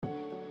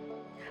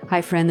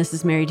Hi, friend. This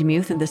is Mary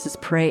DeMuth, and this is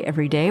Pray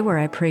Every Day, where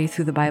I pray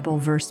through the Bible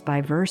verse by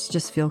verse.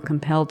 Just feel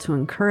compelled to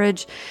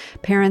encourage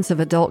parents of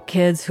adult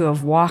kids who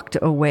have walked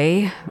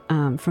away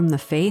from the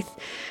faith.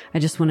 I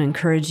just want to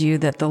encourage you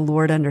that the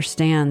Lord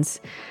understands.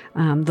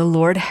 The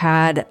Lord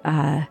had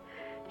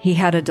He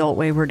had adult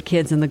wayward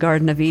kids in the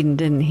Garden of Eden,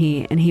 didn't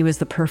He? And He was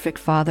the perfect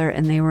father,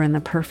 and they were in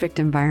the perfect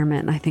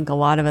environment. And I think a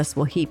lot of us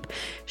will heap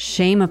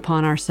shame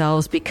upon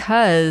ourselves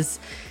because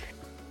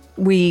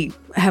we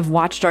have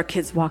watched our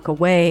kids walk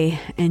away,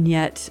 and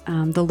yet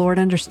the Lord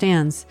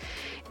understands.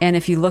 And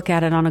if you look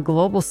at it on a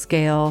global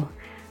scale,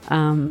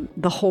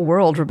 the whole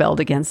world rebelled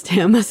against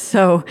Him.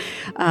 So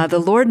the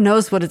Lord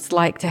knows what it's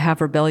like to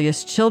have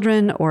rebellious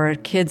children or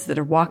kids that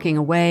are walking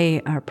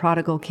away, or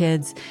prodigal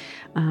kids.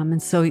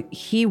 And so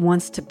He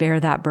wants to bear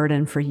that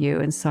burden for you.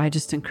 And so I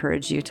just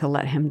encourage you to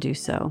let Him do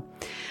so.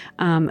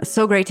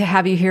 So great to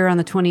have you here on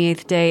the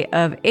 28th day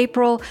of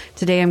April.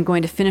 Today I'm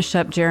going to finish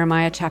up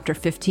Jeremiah chapter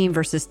 15,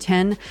 verses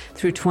 10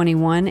 through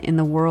 21 in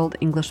the World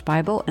English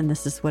Bible. And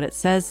this is what it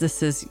says.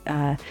 This is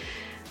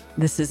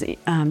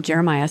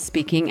Jeremiah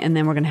speaking, and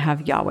then we're going to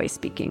have Yahweh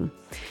speaking.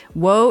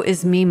 Woe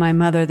is me, my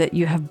mother, that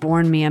you have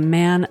borne me, a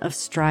man of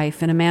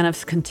strife and a man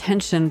of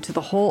contention to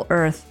the whole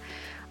earth.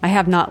 I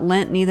have not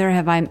lent, neither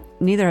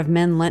have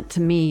men lent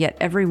to me, yet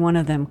every one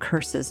of them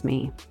curses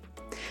me.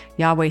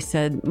 Yahweh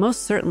said,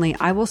 most certainly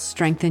I will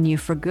strengthen you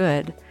for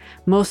good.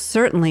 Most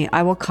certainly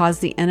I will cause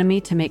the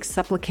enemy to make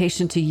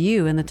supplication to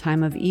you in the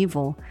time of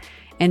evil.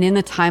 And in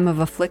the time of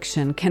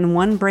affliction, can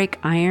one break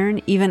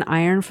iron, even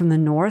iron from the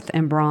north,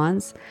 and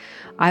bronze?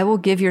 I will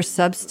give your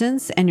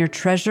substance and your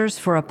treasures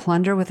for a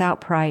plunder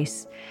without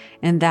price,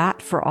 and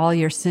that for all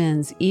your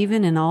sins,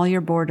 even in all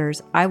your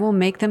borders. I will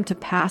make them to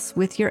pass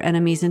with your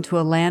enemies into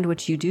a land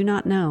which you do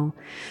not know.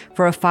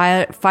 For a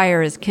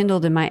fire is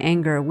kindled in my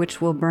anger,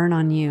 which will burn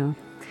on you.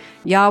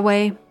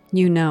 Yahweh,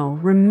 you know,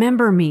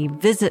 remember me,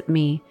 visit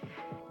me,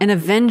 and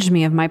avenge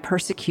me of my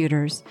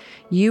persecutors.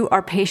 You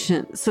are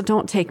patient, so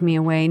don't take me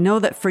away. Know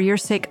that for your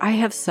sake I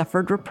have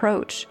suffered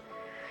reproach.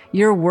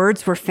 Your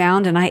words were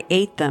found, and I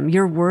ate them.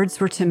 Your words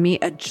were to me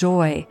a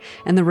joy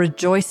and the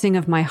rejoicing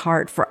of my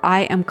heart, for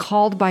I am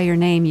called by your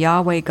name,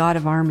 Yahweh, God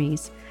of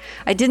armies.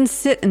 I didn't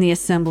sit in the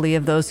assembly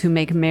of those who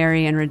make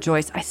merry and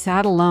rejoice. I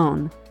sat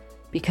alone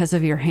because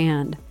of your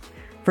hand.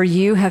 For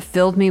you have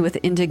filled me with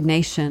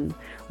indignation.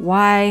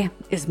 Why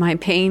is my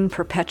pain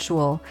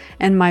perpetual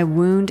and my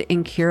wound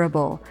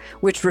incurable,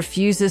 which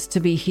refuses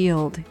to be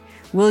healed?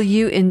 Will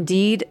you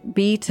indeed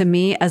be to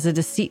me as a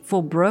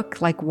deceitful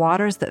brook, like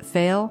waters that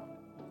fail?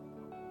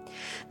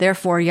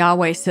 Therefore,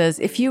 Yahweh says,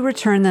 if you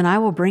return, then I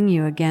will bring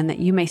you again, that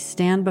you may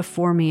stand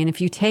before me. And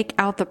if you take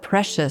out the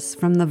precious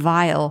from the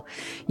vile,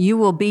 you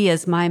will be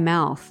as my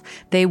mouth.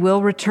 They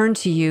will return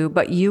to you,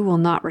 but you will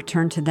not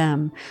return to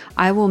them.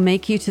 I will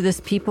make you to this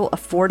people a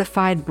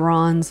fortified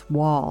bronze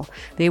wall.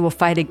 They will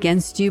fight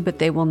against you, but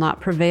they will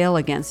not prevail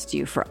against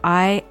you. For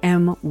I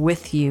am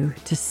with you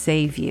to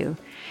save you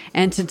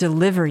and to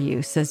deliver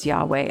you, says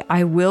Yahweh.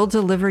 I will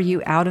deliver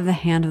you out of the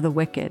hand of the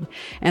wicked,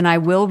 and I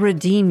will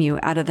redeem you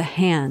out of the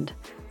hand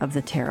of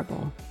the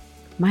terrible.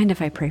 Mind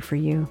if I pray for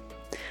you?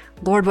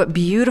 Lord, what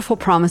beautiful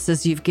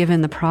promises you've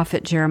given the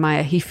prophet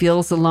Jeremiah. He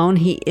feels alone.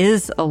 He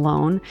is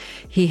alone.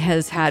 He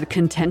has had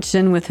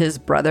contention with his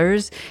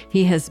brothers.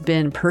 He has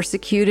been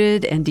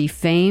persecuted and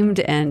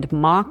defamed and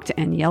mocked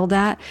and yelled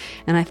at.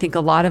 And I think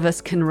a lot of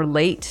us can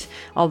relate,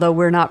 although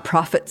we're not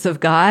prophets of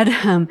God,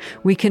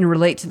 we can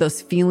relate to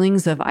those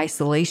feelings of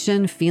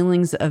isolation,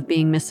 feelings of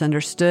being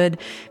misunderstood,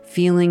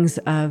 feelings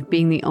of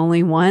being the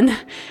only one.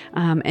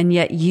 And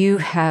yet you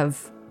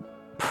have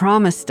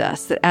promised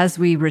us that as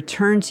we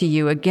return to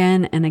you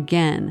again and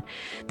again,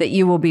 that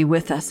you will be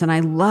with us. And I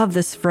love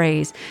this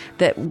phrase,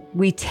 that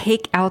we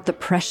take out the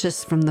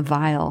precious from the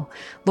vile.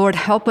 Lord,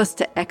 help us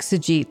to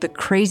exegete the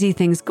crazy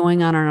things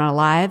going on in our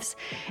lives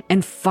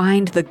and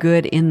find the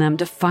good in them,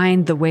 to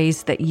find the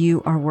ways that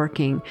you are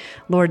working.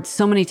 Lord,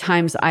 so many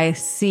times I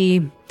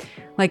see,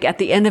 like at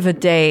the end of a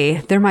day,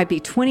 there might be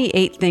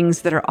 28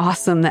 things that are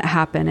awesome that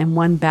happen and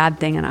one bad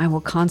thing, and I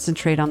will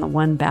concentrate on the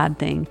one bad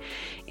thing.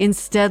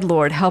 Instead,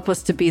 Lord, help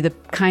us to be the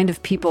kind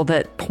of people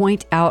that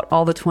point out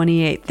all the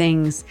 28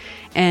 things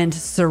and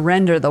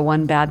surrender the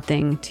one bad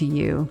thing to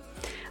you.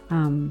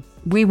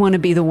 We want to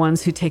be the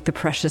ones who take the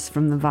precious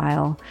from the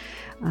vile.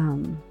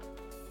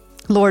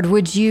 Lord,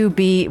 would you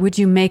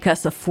make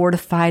us a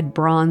fortified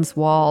bronze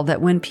wall,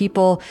 that when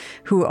people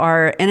who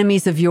are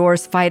enemies of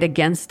yours fight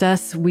against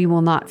us, we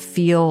will not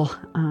feel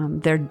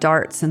their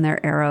darts and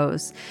their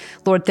arrows.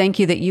 Lord, thank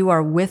you that you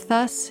are with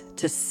us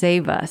to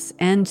save us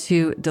and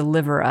to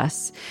deliver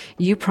us.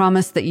 You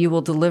promise that you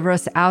will deliver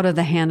us out of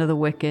the hand of the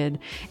wicked,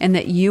 and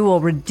that you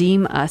will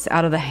redeem us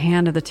out of the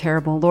hand of the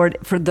terrible. Lord,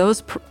 for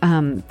those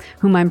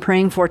whom I'm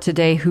praying for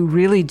today who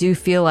really do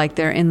feel like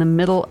they're in the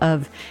middle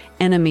of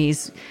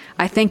enemies,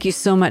 I thank you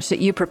so much that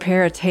you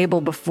prepare a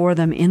table before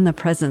them in the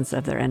presence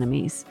of their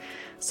enemies.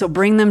 So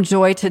bring them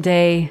joy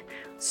today.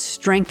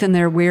 Strengthen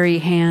their weary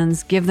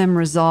hands. Give them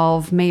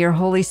resolve. May your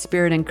Holy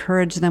Spirit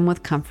encourage them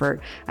with comfort,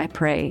 I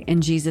pray.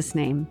 In Jesus'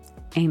 name,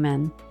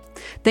 amen.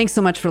 Thanks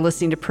so much for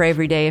listening to Pray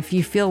Every Day. If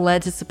you feel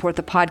led to support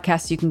the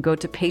podcast, you can go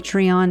to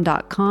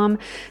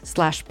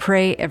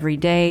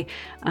patreon.com/prayeveryday.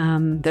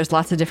 There's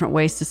lots of different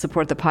ways to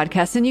support the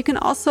podcast. And you can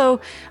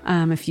also,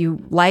 if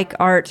you like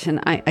art, and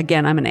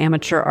I'm an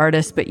amateur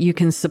artist, but you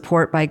can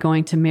support by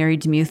going to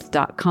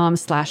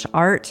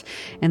marydemuth.com/art.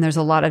 And there's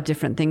a lot of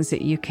different things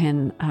that you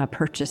can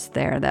purchase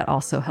there that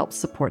also helps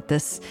support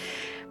this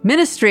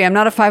ministry. I'm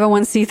not a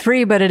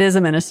 501c3, but it is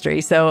a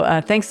ministry.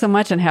 So thanks so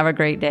much and have a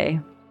great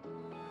day.